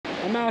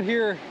I'm out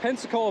here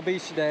Pensacola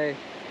Beach today,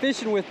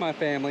 fishing with my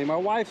family. My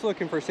wife's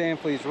looking for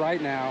sandfleas right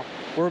now.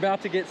 We're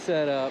about to get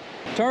set up.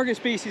 Target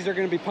species are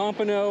going to be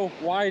pompano,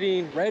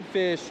 whiting,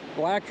 redfish,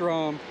 black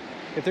drum.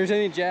 If there's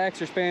any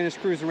jacks or Spanish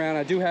cruising around,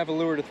 I do have a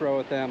lure to throw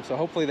at them, so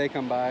hopefully they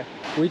come by.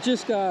 We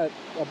just got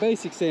a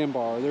basic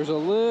sandbar. There's a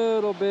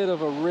little bit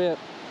of a rip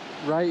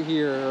right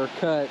here, or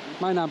cut.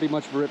 It might not be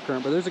much of a rip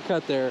current, but there's a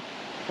cut there.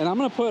 And I'm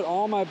going to put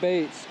all my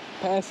baits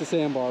past the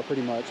sandbar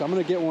pretty much. I'm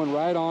going to get one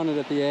right on it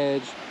at the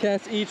edge,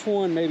 cast each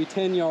one maybe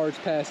 10 yards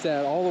past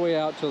that, all the way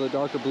out to the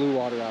darker blue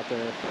water out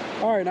there.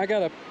 All right, and I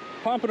got a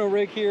pompano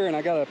rig here, and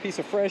I got a piece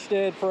of fresh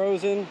dead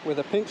frozen with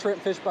a pink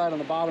shrimp fish bite on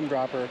the bottom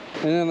dropper.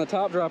 And then on the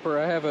top dropper,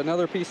 I have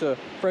another piece of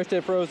fresh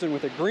dead frozen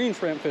with a green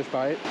shrimp fish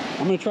bite.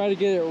 I'm going to try to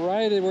get it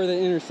right where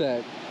they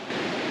intersect.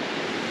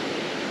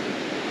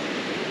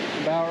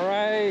 About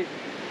right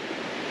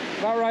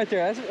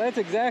there. That's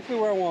exactly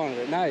where I wanted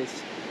it.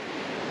 Nice.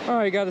 All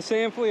right, got a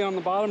sandflea on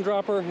the bottom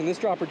dropper, and this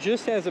dropper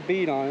just has a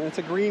bead on it. It's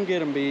a green get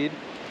 'em bead.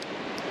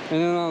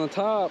 And then on the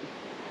top,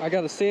 I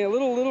got a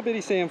little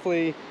bitty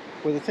sandflea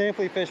with a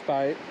sandflea fish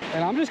bite.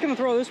 And I'm just gonna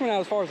throw this one out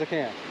as far as I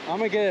can. I'm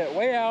gonna get it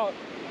way out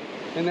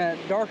in that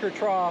darker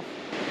trough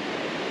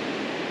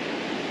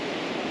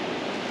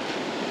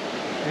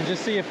and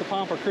just see if the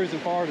pomp are cruising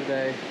far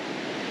today.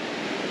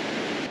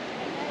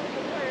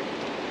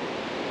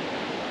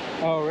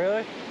 Oh,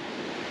 really?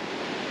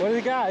 What do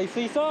he got? You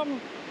see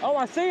something? Oh,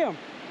 I see him.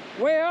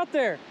 Way out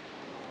there.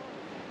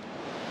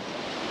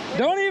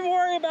 Don't even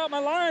worry about my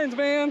lines,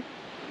 man.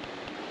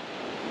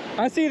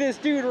 I see this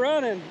dude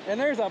running, and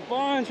there's a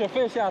bunch of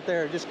fish out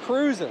there just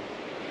cruising.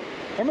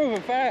 They're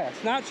moving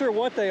fast. Not sure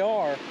what they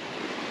are.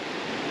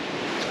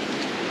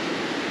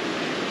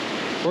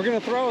 We're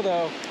gonna throw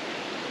though.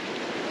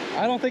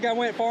 I don't think I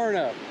went far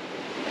enough.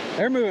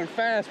 They're moving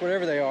fast,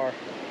 whatever they are.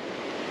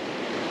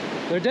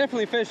 They're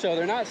definitely fish though.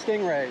 They're not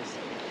stingrays.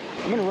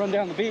 I'm gonna run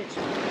down the beach.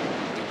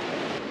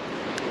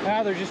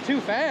 Wow, they're just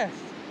too fast.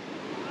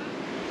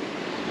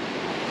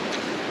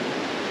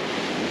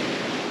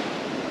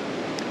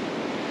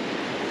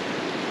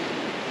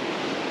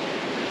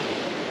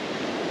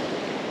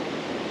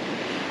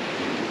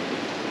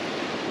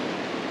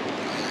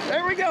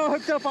 There we go,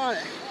 hooked up on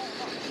it.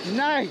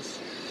 Nice.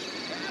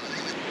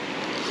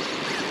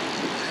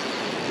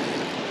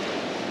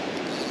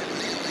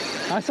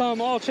 I saw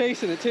them all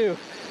chasing it too.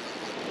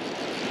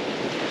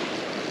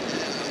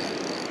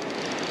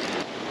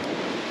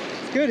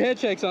 Good head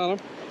shakes on them.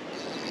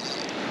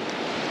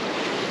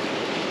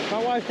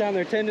 My wife's down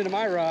there tending to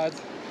my rods.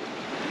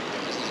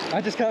 I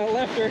just kind of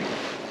left her.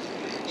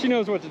 She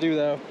knows what to do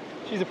though.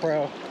 She's a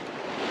pro.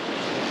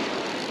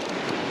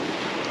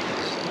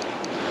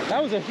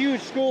 That was a huge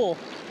school.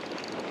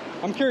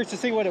 I'm curious to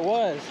see what it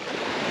was.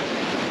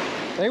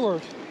 They were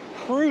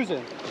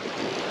cruising.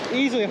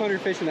 Easily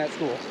 100 fish in that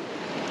school.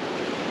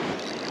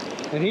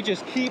 And he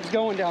just keeps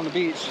going down the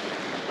beach.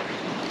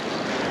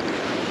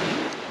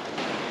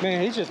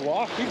 Man, he's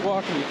walking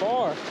you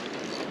far.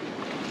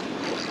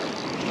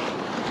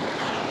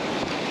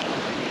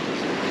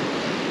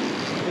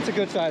 It's a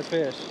good sized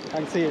fish. I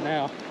can see it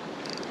now.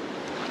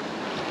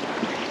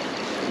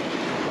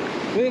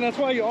 Then that's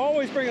why you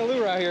always bring a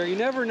lure out here. You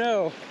never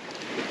know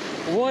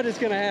what is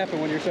gonna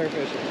happen when you're surf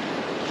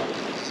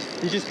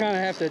fishing. You just kind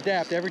of have to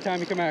adapt every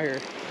time you come out here.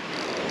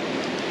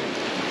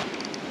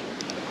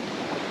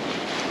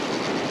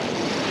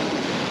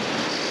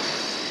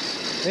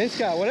 It's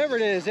got, whatever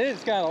it is,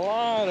 it's got a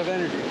lot of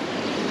energy,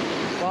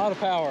 a lot of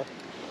power.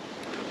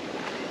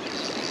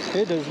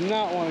 It does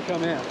not want to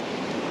come in.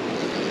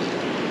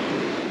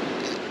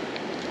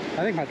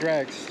 I think my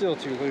drag's still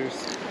too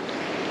loose.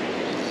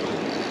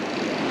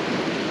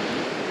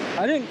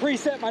 I didn't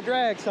preset my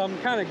drag, so I'm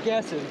kind of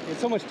guessing. There's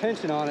so much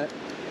tension on it.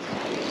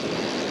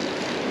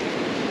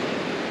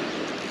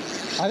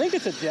 I think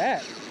it's a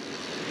jack.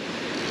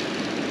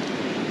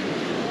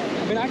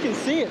 I mean, I can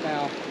see it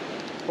now.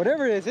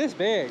 Whatever it is, it's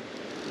big.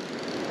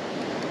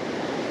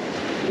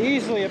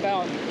 Easily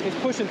about, it's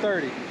pushing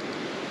 30.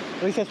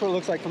 At least that's what it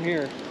looks like from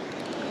here.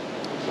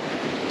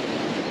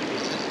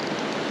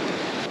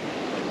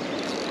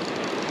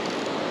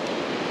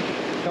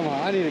 Come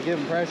on, I need to give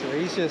him pressure.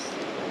 He's just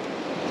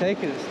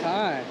taking his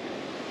time.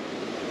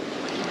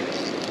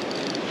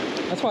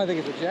 That's why I think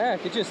it's a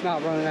jack. It's just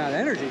not running out of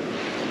energy.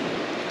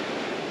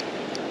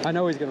 I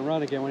know he's gonna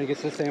run again when he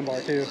gets to the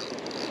sandbar too.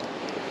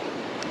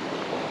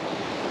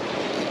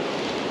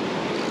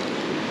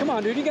 Come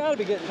on, dude, you gotta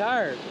be getting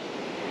tired.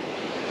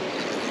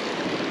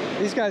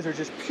 These guys are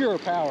just pure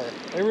power.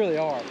 They really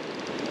are.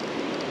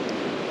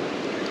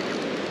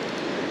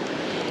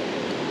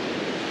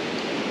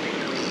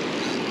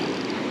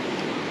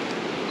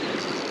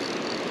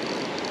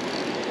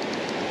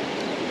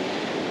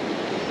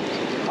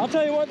 I'll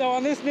tell you what though,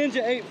 on this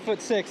Ninja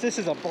 8'6", this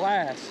is a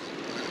blast.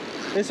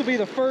 This will be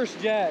the first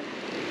jack,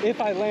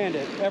 if I land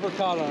it, ever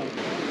caught on.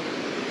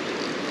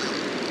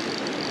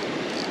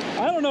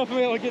 I don't know if I'm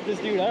able to get this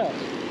dude up.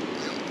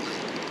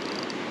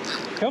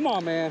 Come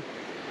on, man.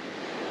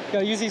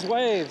 Gotta use these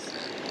waves.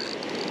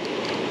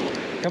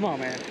 Come on,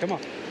 man. Come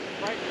on.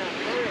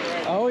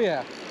 Oh,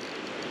 yeah.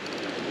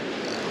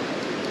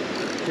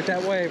 Get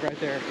that wave right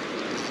there.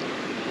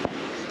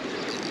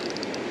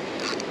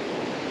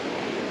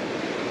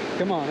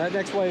 Come on, that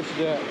next wave should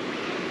do it.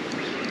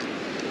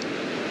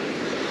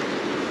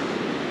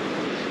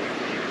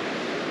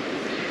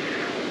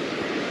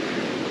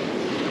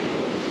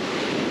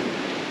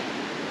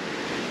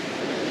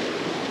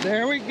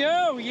 There we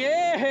go,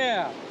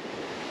 yeah!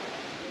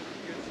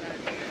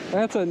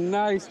 That's a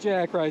nice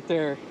jack right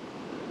there.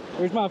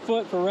 There's my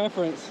foot for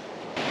reference.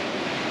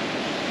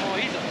 Oh,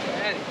 he's a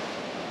fatty.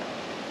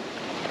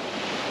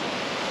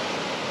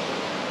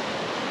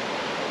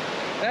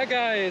 That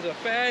guy is a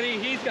fatty.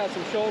 He's got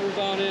some shoulders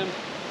on him.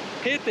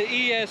 Hit the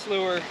ES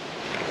lure.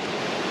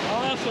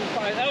 Awesome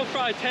fight. That was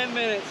probably 10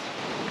 minutes.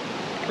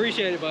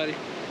 Appreciate it, buddy.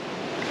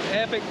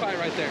 Epic fight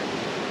right there.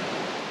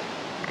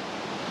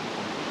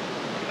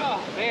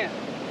 Oh, man.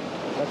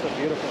 That's a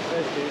beautiful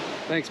fish, dude.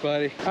 Thanks,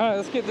 buddy. All right,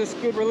 let's get this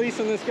good release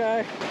on this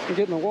guy and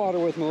get in the water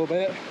with him a little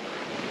bit.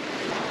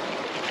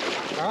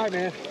 All right,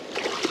 man.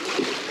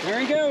 There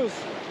he goes.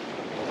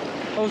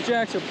 Those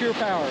jacks are pure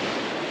power.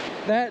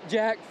 That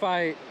jack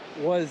fight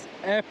was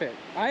epic.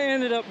 I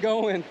ended up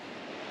going,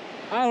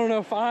 I don't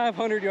know,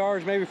 500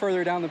 yards, maybe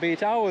further down the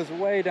beach. I was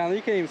way down there.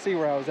 You can't even see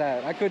where I was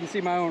at. I couldn't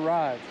see my own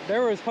rods.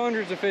 There was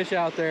hundreds of fish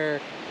out there,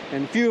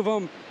 and a few of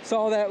them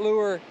saw that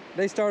lure.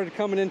 They started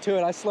coming into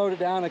it. I slowed it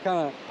down. I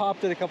kind of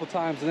popped it a couple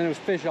times, and then it was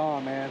fish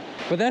on, man.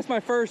 But that's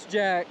my first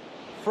jack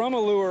from a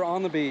lure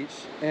on the beach,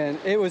 and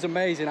it was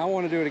amazing. I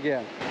want to do it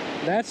again.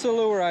 That's the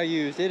lure I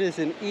used. It is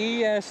an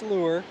ES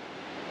lure.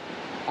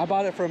 I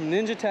bought it from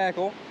Ninja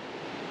Tackle.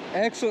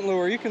 Excellent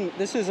lure.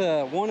 This is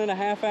a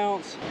 1.5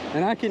 ounce,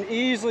 and I can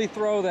easily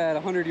throw that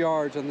 100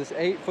 yards on this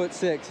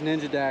 8'6"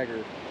 Ninja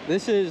Dagger.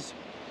 This is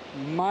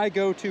my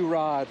go-to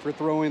rod for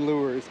throwing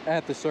lures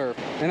at the surf.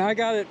 And I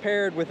got it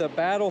paired with a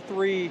Battle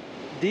 3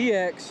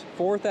 DX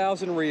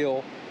 4000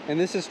 reel, and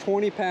this is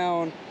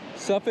 20-pound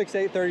Sufix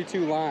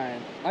 832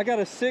 line. I got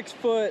a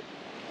 6-foot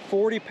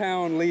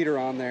 40-pound leader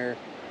on there,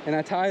 and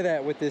I tie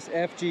that with this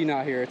FG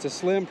knot here. It's a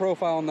slim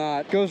profile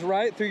knot. Goes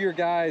right through your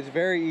guides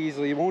very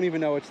easily. You won't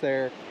even know it's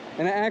there.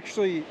 And I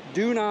actually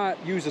do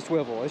not use a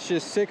swivel. It's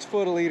just 6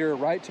 foot a leader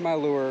right to my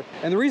lure.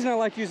 And the reason I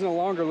like using a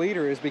longer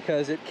leader is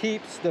because it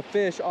keeps the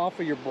fish off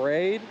of your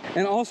braid.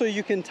 And also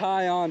you can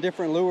tie on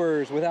different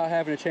lures without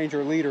having to change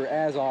your leader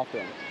as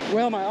often.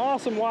 Well, my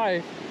awesome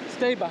wife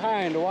stayed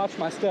behind to watch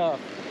my stuff,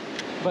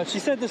 but she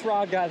said this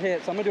rod got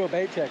hit, so I'm gonna do a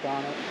bait check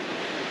on it.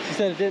 She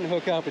said it didn't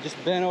hook up, it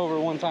just bent over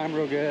one time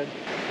real good.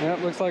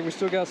 Yep, looks like we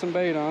still got some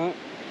bait on it.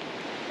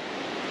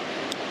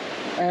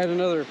 Add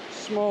another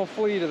small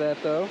flea to that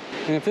though.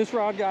 And if this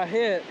rod got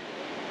hit,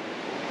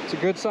 it's a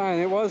good sign.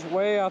 It was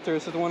way out there.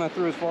 This is the one I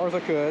threw as far as I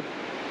could.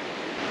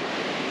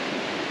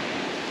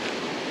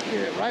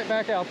 Get it right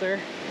back out there.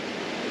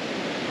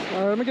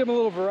 All right, let me give them a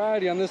little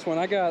variety on this one.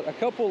 I got a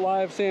couple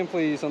live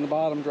Sandfleas on the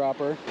bottom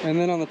dropper, and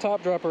then on the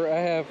top dropper I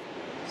have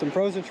some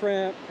frozen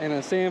shrimp and a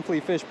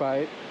Sandflea fish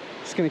bite.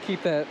 Just gonna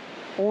keep that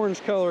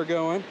orange color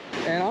going,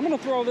 and I'm gonna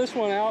throw this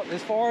one out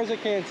as far as I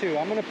can too.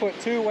 I'm gonna put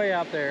 2 way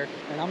out there,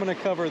 and I'm gonna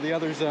cover the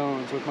other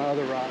zones with my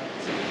other rods.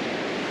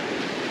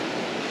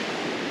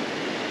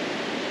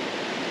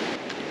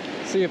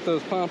 See if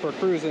those pump are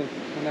cruising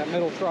in that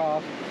middle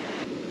trough.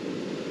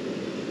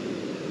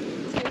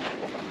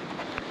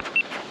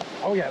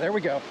 Oh yeah, there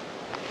we go.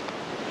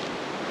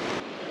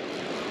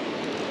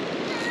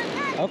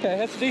 Okay,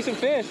 that's a decent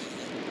fish.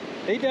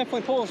 He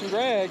definitely pulling some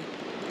drag.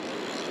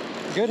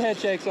 Good head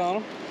shakes on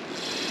him.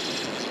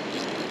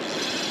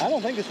 I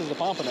don't think this is a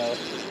pompano.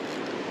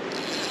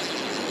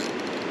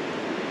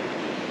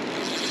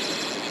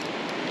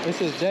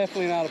 This is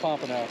definitely not a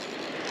pompano.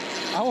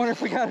 I wonder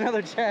if we got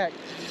another jack.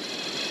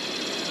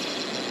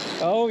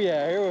 Oh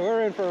yeah, here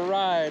we're in for a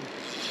ride.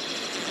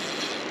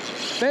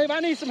 Babe, I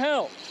need some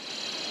help.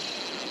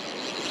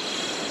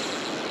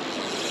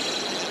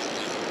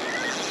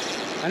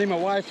 I need my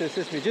wife to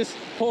assist me. Just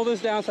pull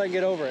this down so I can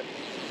get over it.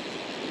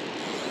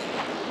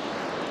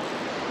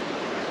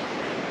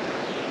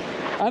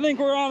 I think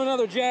we're on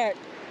another jack.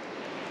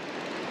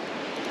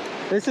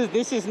 This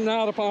is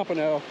not a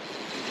pompano.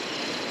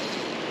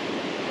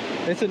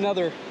 It's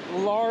another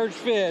large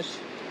fish.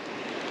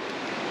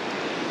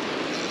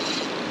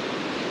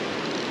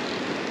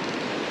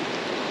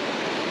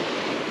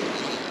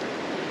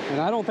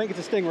 And I don't think it's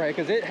a stingray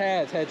because it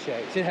has head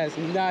shakes. It has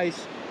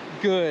nice,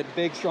 good,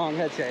 big, strong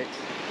head shakes.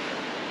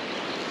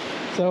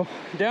 So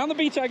down the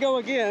beach I go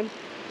again.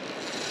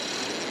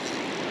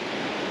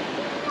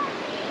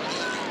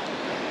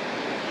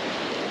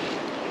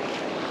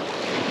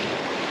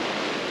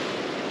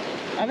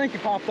 I think he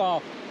popped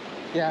off.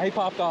 Yeah, he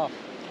popped off.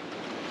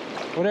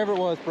 Whatever it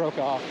was broke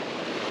off.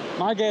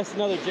 My guess,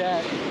 another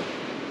jack,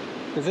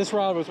 because this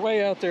rod was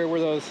way out there where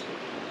those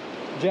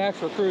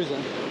jacks were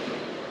cruising.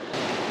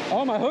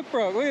 Oh, my hook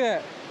broke. Look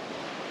at that.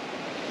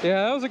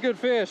 Yeah, that was a good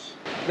fish.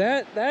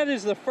 That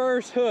is the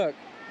first hook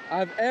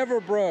I've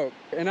ever broke,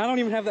 and I don't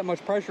even have that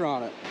much pressure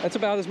on it. That's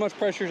about as much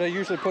pressure as I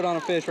usually put on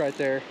a fish right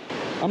there.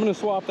 I'm gonna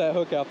swap that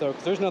hook out though,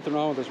 because there's nothing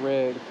wrong with this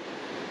rig.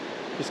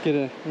 Just get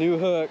a new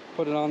hook,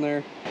 put it on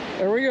there.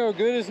 There we go,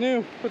 good as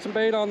new. Put some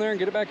bait on there and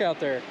get it back out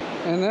there.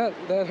 And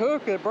that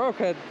hook that broke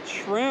had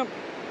shrimp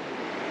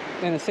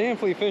and a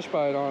Sandflea fish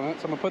bite on it,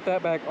 so I'm gonna put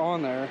that back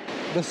on there.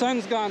 The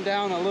sun's gone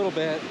down a little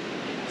bit,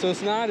 so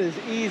it's not as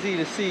easy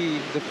to see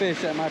the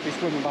fish that might be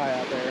swimming by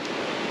out there.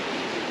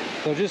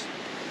 So just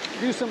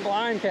do some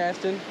blind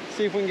casting,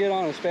 see if we can get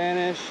on a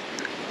Spanish,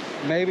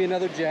 maybe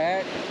another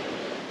jack.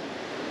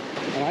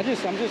 And I'm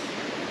just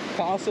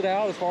toss it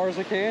out as far as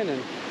I can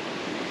and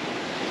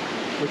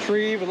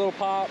retrieve a little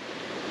pop.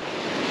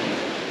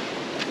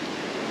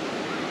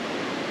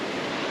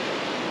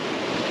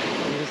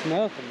 There's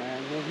nothing,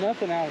 man. There's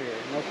nothing out here.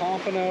 No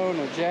pompano,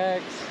 no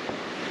jacks.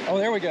 Oh,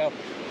 there we go.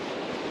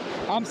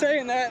 I'm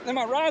saying that, then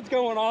my rod's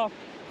going off.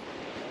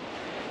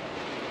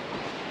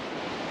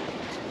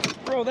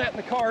 Throw that in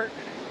the cart.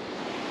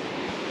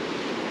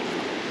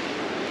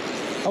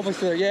 Hopefully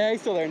still there. Yeah,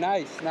 he's still there.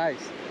 Nice,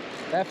 nice.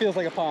 That feels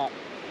like a pop.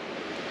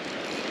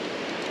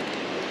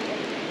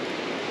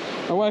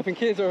 My wife and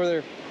kids over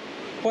there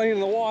playing in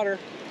the water.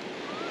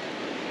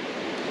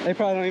 They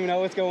probably don't even know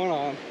what's going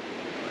on.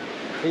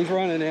 He's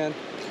running in.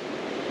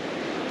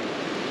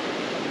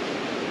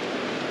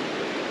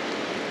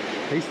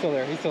 He's still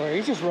there, he's still there.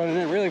 He's just running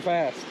in really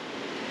fast.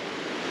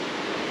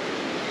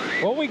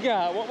 What we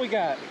got, what we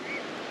got?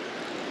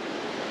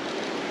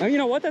 Now, you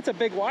know what? That's a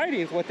big whiting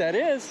is what that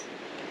is.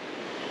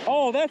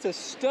 Oh, that's a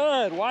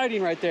stud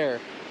whiting right there.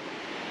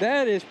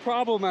 That is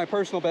probably my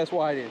personal best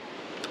whiting.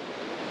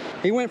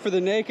 He went for the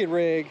naked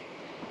rig.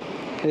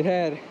 It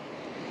had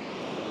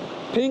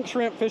pink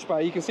shrimp fish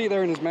bite. You can see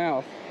there in his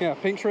mouth. Yeah,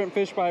 pink shrimp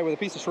fish bite with a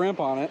piece of shrimp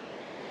on it.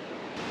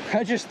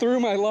 I just threw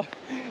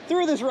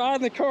this rod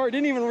in the cart,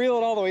 didn't even reel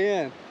it all the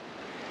way in.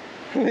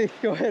 Let me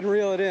go ahead and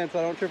reel it in so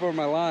I don't trip over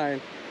my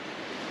line.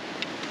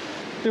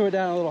 Threw it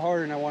down a little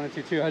harder than I wanted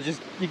to too.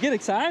 You get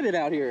excited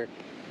out here.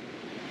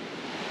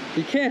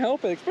 You can't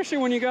help it, especially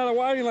when you got a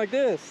whiting like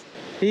this.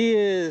 He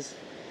is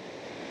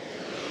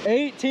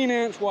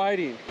 18-inch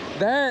whiting.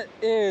 That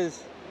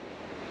is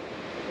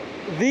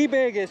the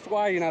biggest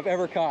whiting I've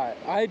ever caught.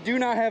 I do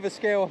not have a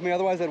scale with me,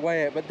 otherwise I'd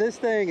weigh it, but this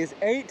thing is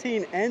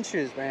 18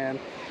 inches, man.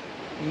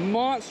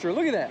 Monster,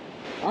 look at that.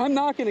 I'm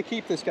not gonna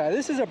keep this guy.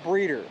 This is a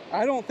breeder.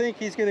 I don't think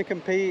he's gonna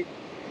compete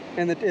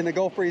in the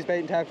Gulf Breeze Bait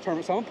and Tackle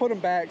Tournament, so I'm gonna put him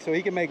back so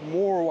he can make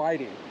more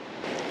whiting.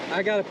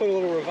 I gotta put a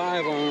little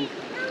revive on him.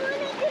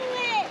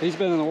 He's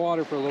been in the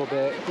water for a little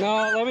bit.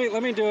 No,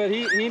 let me do it.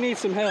 He needs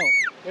some help.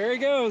 There he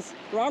goes.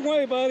 Wrong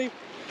way, buddy.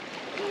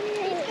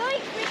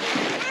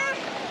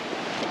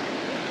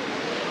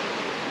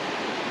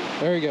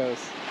 There he goes.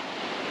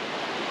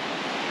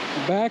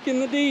 Back in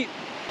the deep.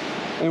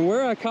 And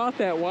where I caught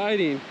that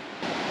whiting,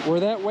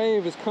 where that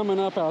wave is coming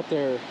up out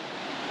there,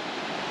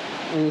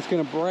 and it's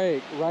gonna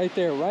break right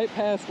there, right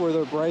past where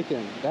they're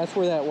breaking. That's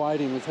where that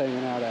whiting was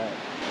hanging out at.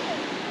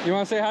 You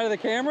wanna say hi to the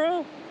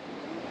camera?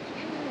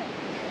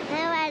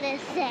 I want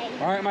to say.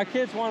 All right, my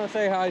kids want to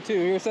say hi too.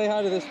 Here, say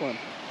hi to this one.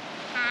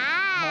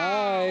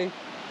 Hi.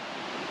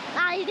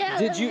 Hi. I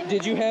know.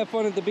 Did you have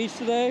fun at the beach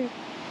today?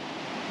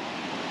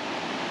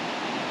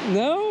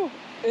 No?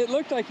 It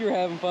looked like you were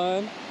having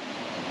fun.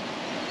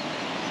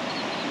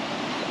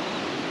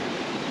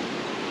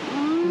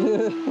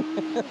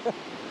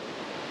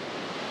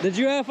 Did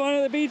you have fun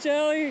at the beach,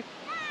 Ellie?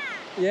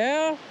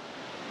 Yeah.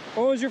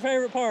 What was your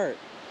favorite part?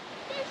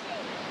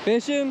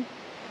 Fishing. Fishing?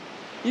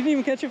 You didn't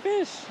even catch a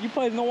fish. You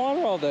played in the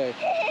water all day.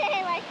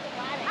 I like the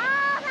water.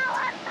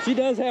 Oh, no, she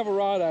does have a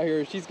rod out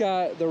here. She's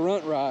got the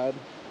runt rod.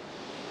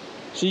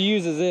 She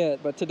uses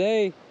it, but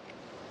today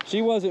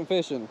she wasn't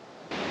fishing.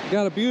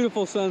 Got a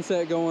beautiful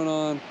sunset going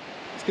on.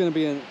 It's gonna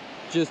be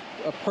just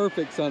a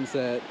perfect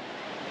sunset.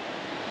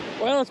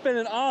 Well, it's been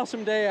an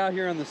awesome day out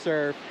here on the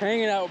surf,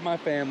 hanging out with my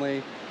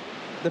family.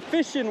 The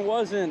fishing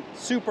wasn't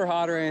super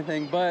hot or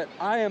anything, but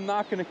I am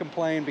not gonna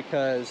complain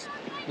because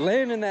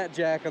landing that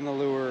jack on the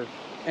lure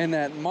and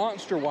that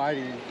monster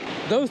whiting,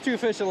 those two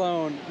fish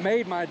alone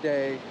made my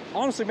day,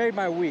 honestly made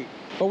my week.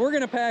 But we're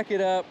gonna pack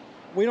it up.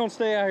 We don't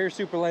stay out here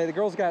super late. The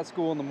girls got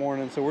school in the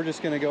morning, so we're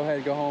just gonna go ahead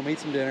and go home, eat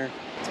some dinner.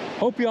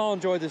 Hope you all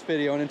enjoyed this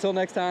video, and until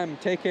next time,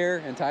 take care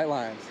and tight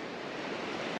lines.